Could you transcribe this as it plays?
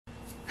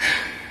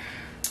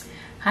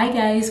Hi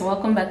guys,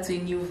 welcome back to a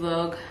new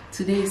vlog.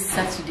 Today is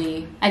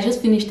Saturday. I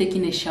just finished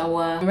taking a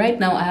shower. Right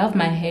now I have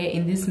my hair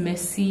in this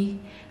messy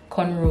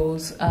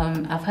cornrows.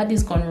 I've had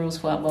these cornrows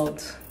for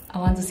about, I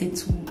want to say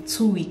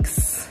two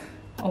weeks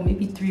or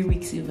maybe 3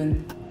 weeks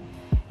even.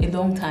 A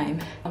long time.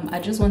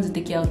 I just want to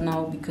take it out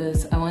now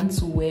because I want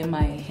to wear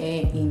my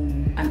hair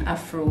in an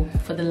afro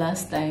for the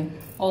last time.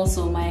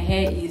 Also, my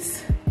hair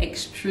is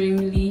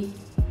extremely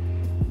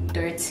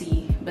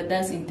dirty, but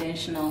that's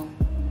intentional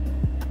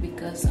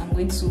because I'm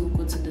going to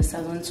go to the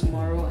salon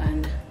tomorrow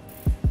and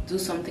do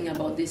something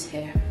about this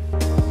hair.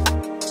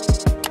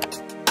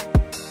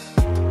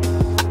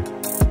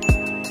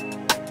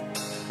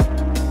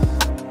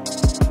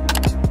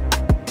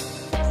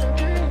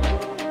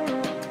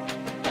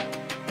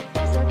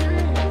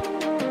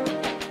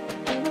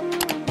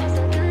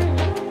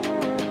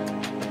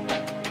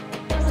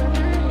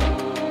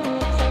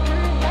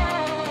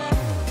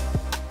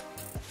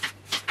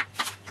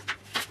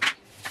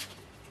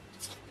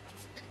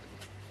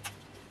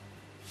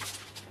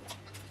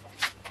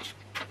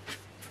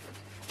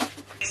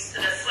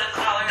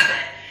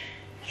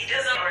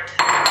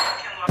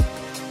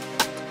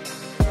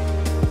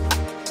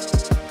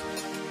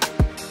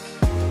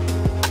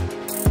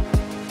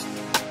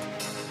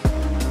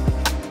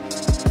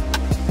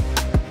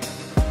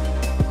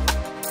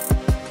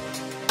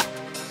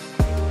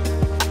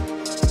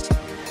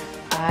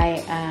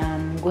 I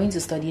am going to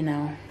study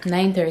now.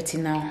 9:30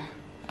 now.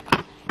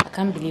 I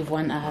can't believe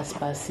 1 hour has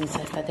passed since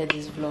I started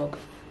this vlog.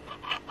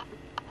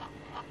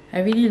 I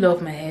really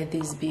love my hair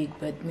this big,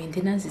 but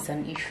maintenance is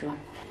an issue.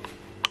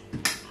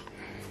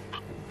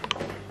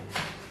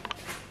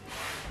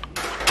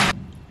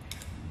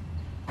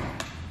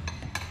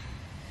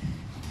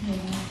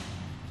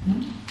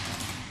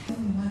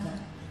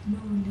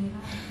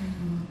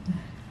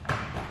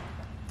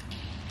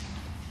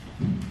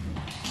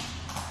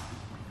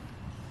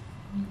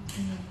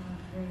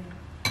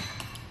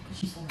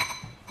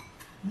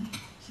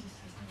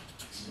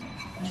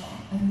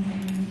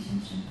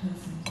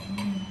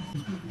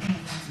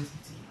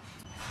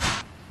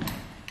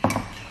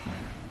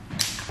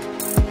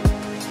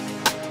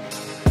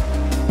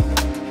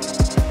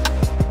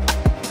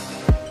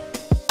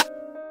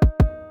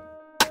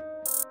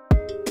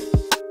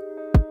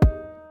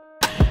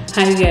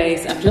 Hi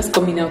guys, I'm just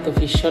coming out of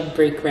a short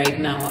break right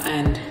now,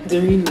 and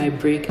during my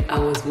break I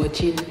was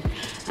watching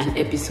an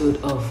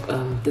episode of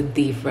the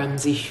Dave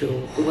Ramsey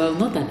show. Well,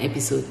 not an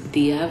episode,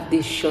 they have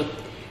these short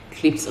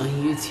clips on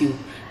YouTube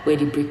where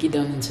they break it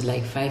down into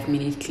like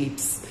 5-minute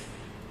clips,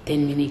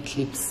 10-minute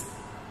clips.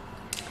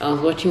 I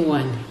was watching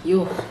one.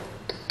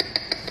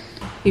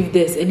 If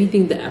there's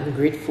anything that I'm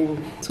grateful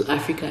to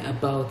Africa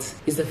about,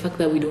 is the fact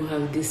that we don't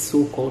have this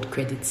so-called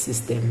credit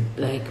system.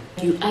 Like,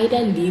 you either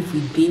live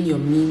within your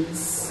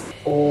means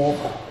or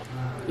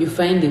you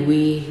find a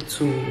way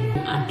to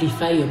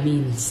amplify your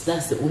means.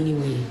 That's the only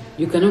way.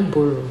 You cannot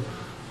borrow.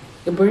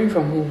 You're borrowing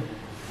from who?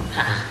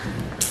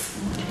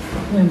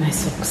 Where are my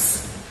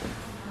socks?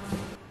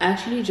 I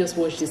actually just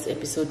watched this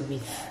episode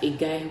with a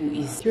guy who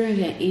is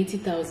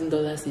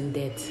 $380,000 in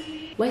debt.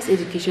 Why is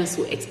education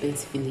so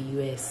expensive in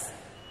the US?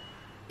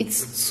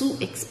 It's too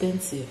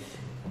expensive.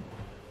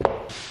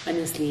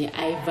 Honestly,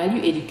 I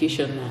value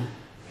education now,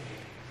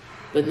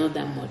 but not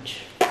that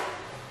much.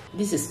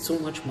 This is too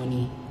much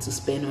money to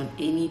spend on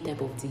any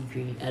type of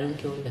degree. I don't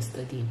care what you're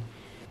studying.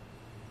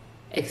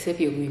 Except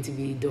you're going to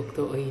be a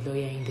doctor or a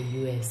lawyer in the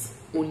US.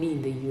 Only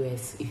in the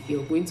US. If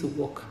you're going to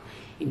work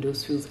in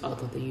those fields out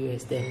of the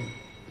US, then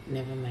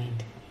never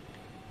mind.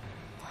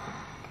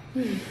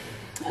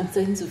 I'm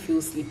starting to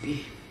feel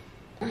sleepy.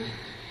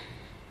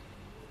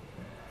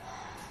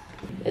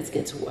 Let's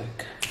get to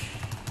work.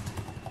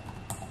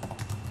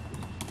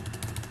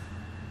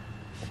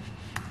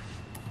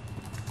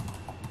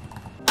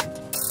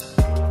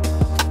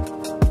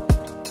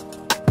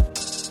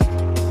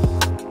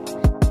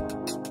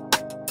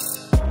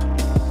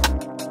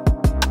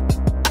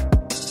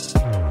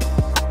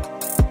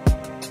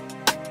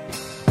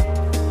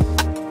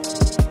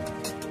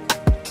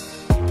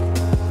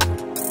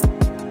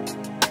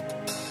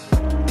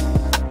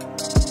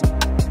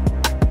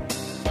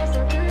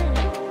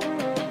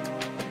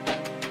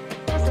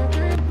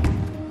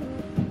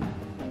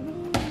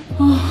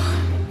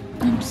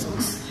 I'm so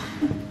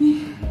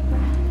sleepy.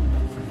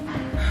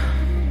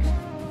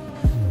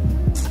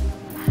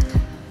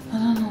 I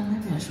don't know,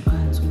 maybe I should go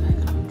and do my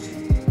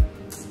laundry.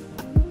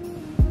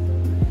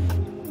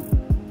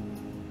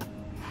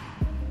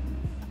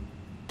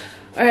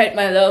 Alright,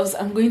 my loves,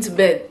 I'm going to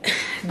bed.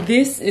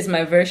 This is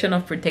my version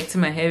of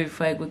protecting my hair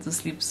before I go to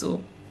sleep,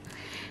 so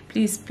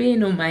please pay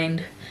no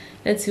mind.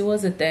 Let's see,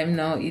 what's the time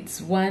now? It's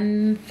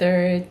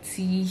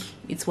 1:30.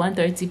 It's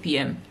 1:30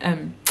 p.m.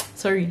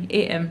 Sorry,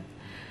 a.m.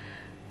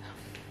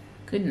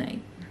 Good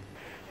night.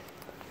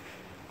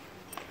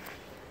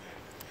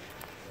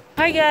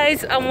 Hi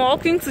guys, I'm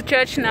walking to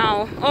church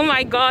now. Oh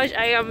my gosh,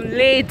 I am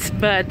late,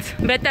 but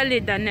better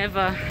late than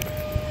never.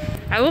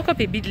 I woke up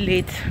a bit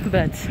late,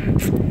 but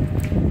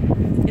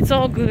it's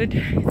all good.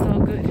 It's all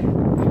good.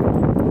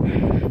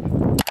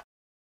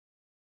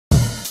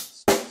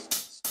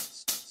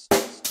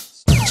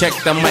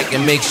 Check the mic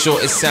and make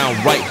sure it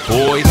sound right,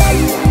 boys.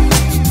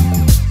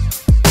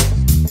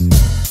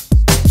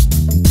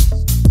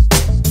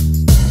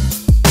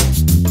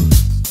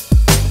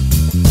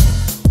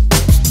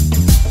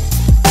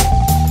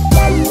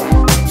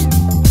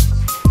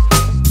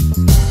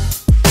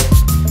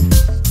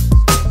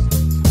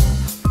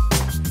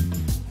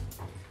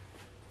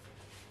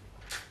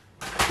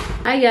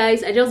 Hi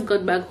guys, I just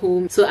got back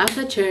home. So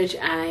after church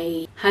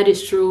I had a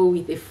stroll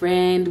with a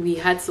friend. We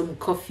had some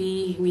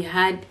coffee. We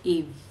had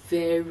a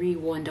very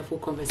wonderful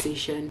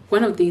conversation.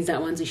 One of the things that I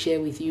want to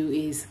share with you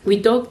is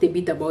we talked a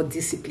bit about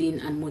discipline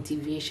and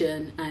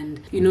motivation,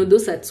 and you know,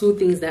 those are two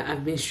things that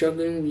I've been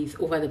struggling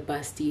with over the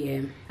past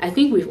year. I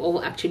think we've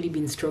all actually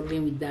been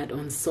struggling with that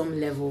on some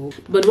level,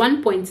 but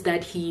one point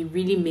that he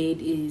really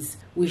made is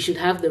we should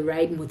have the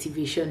right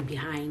motivation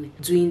behind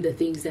doing the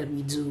things that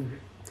we do.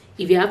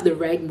 If you have the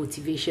right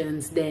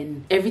motivations,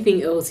 then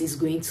everything else is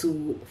going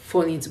to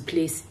fall into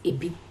place a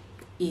bit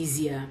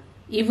easier.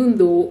 Even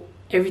though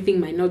everything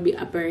might not be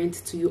apparent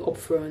to you up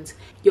front,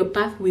 your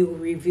path will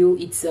reveal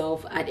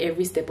itself at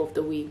every step of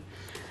the way.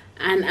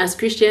 And as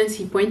Christians,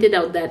 he pointed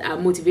out that our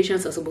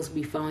motivations are supposed to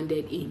be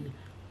founded in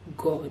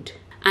God.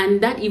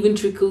 And that even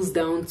trickles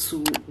down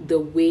to the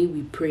way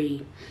we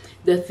pray.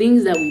 The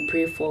things that we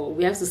pray for,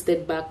 we have to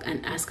step back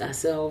and ask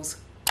ourselves,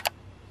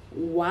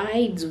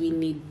 why do we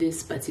need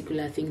this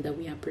particular thing that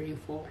we are praying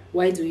for?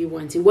 Why do we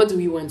want it? What do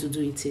we want to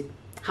do with it?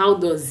 How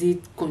does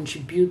it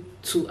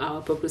contribute to our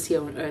purpose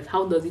here on earth?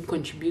 How does it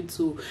contribute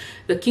to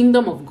the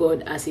kingdom of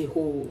God as a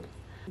whole?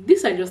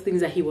 These are just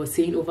things that he was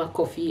saying over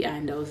coffee,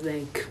 and I was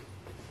like,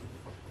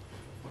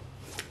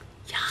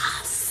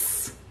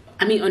 yes.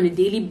 I mean, on a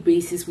daily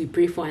basis, we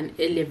pray for an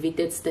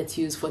elevated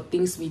status, for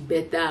things to be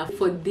better,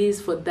 for this,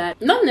 for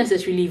that. Not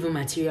necessarily even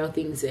material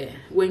things.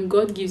 When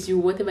God gives you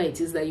whatever it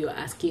is that you're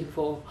asking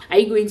for, are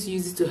you going to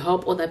use it to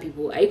help other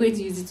people? Are you going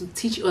to use it to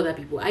teach other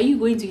people? Are you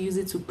going to use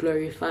it to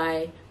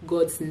glorify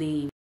God's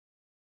name?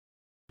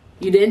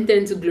 You then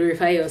tend to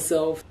glorify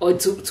yourself or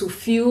to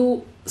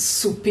feel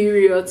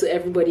superior to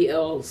everybody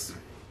else.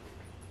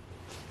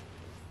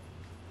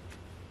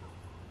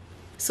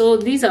 So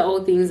these are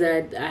all things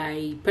that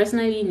I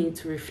personally need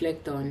to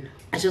reflect on.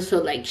 I just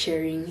felt like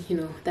sharing, you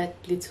know, that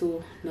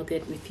little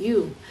nugget with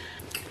you.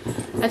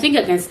 I think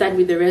I can start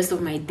with the rest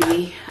of my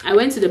day. I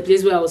went to the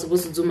place where I was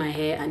supposed to do my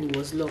hair and it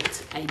was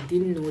locked. I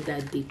didn't know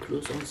that they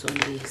close on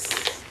Sundays.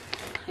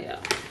 Yeah.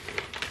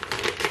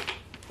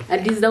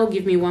 At least that will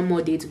give me one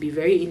more day to be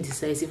very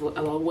indecisive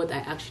about what I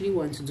actually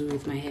want to do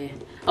with my hair.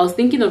 I was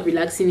thinking of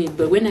relaxing it,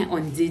 but when I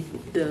undid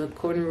the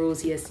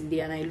cornrows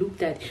yesterday and I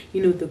looked at,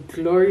 you know, the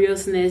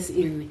gloriousness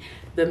in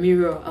the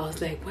mirror, I was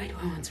like, why do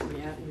I want to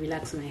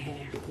relax my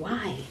hair?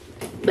 Why?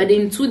 But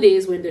in 2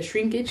 days, when the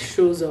shrinkage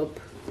shows up,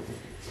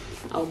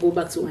 I'll go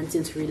back to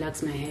wanting to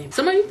relax my hair.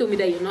 Somebody told me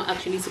that you're not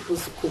actually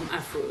supposed to comb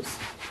afros.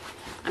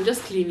 I'm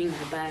just cleaning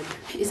my bag.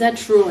 Is that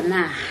true or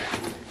nah?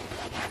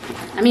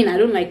 I mean, I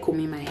don't like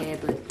combing my hair,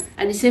 but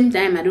at the same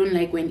time, I don't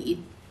like when it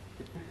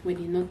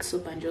knocks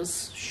up and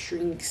just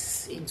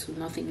shrinks into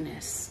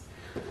nothingness.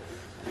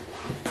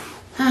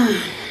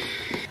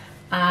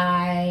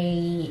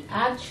 I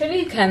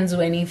actually can't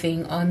do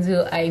anything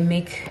until I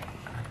make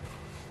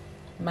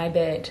my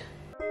bed.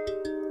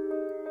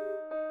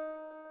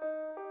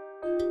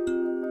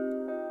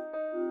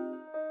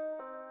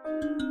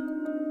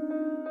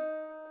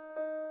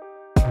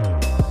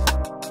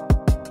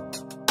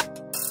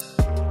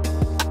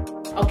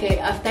 Okay,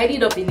 I've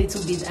tidied up a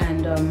little bit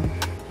and let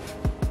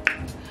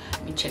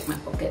me check my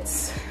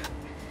pockets.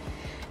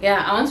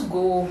 Yeah, I want to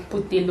go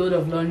put a load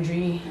of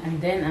laundry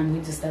and then I'm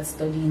going to start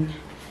studying.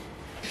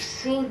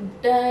 Should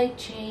I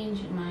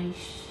change my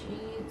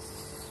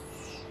sheets?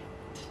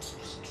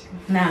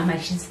 Nah, my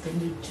sheets don't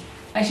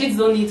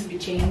need to be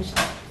changed.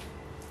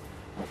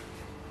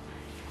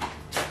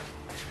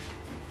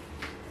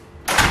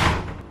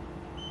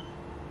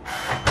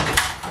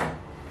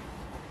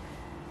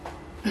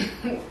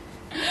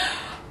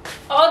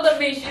 All the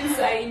machines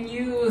are in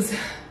use.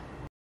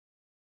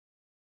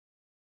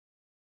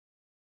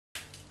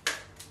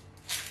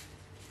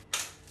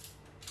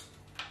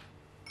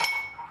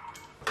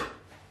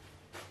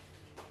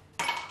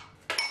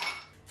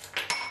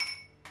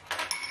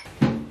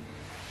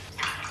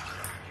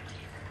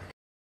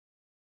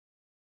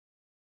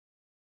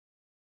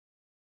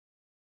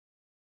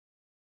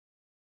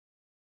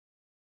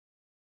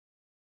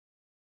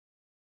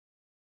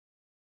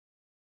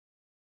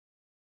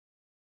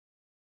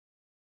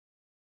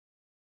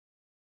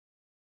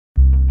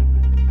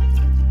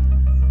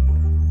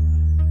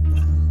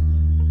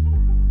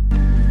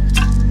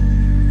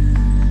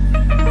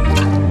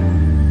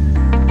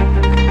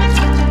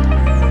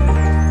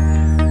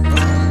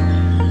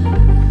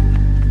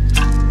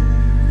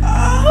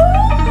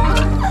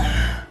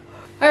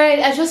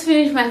 I just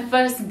finished my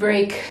first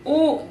break.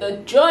 Oh, the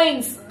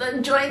joints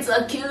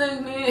are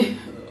killing me.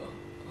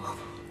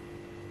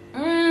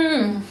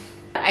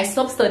 I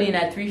stopped studying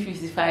at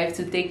 3:55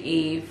 to take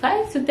a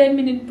 5 to 10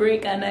 minute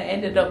break, and I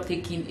ended up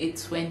taking a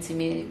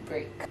 20-minute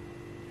break.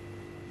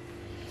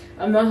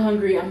 I'm not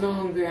hungry. I'm not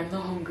hungry. I'm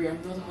not hungry.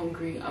 I'm not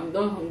hungry. I'm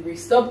not hungry.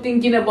 Stop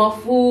thinking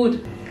about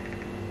food.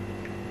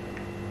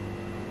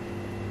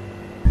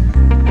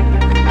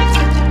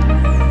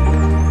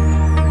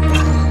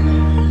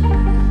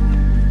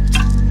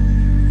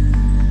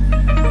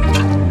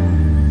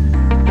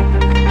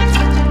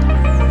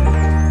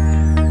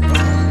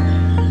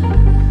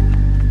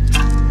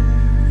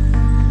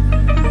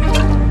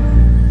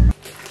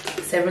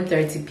 It's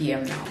 7:30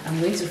 p.m. now. I'm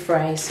going to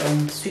fry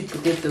some sweet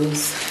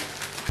potatoes.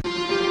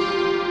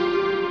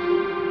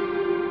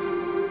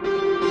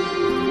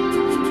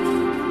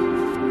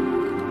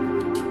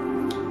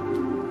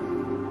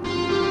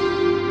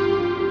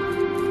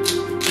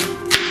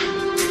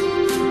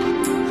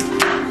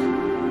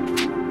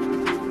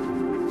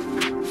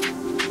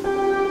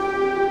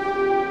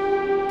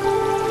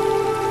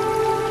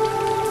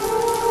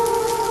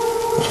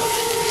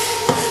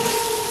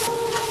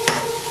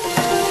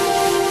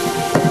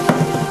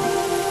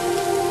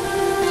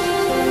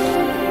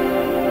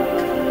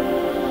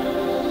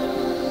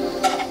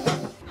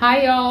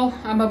 Hi y'all,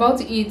 I'm about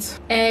to eat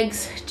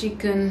eggs,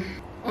 chicken,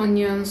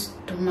 onions,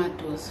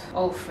 tomatoes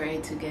all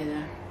fried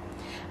together,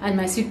 and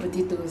my sweet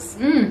potatoes.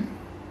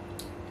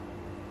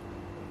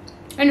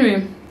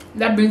 Anyway,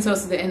 that brings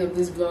us to the end of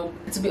this vlog.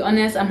 To be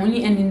honest, I'm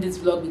only ending this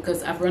vlog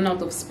because I've run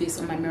out of space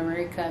on my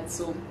memory card,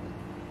 so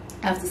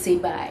I have to say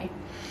bye.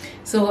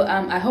 So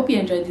I hope you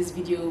enjoyed this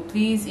video.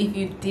 Please, if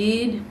you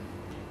did,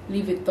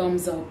 leave a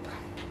thumbs up.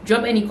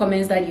 Drop any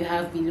comments that you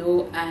have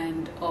below,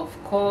 and of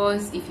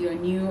course, if you're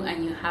new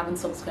and you haven't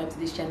subscribed to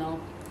this channel,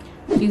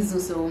 please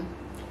do so.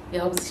 It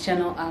helps this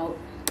channel out,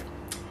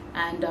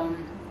 and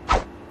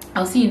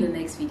I'll see you in the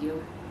next video.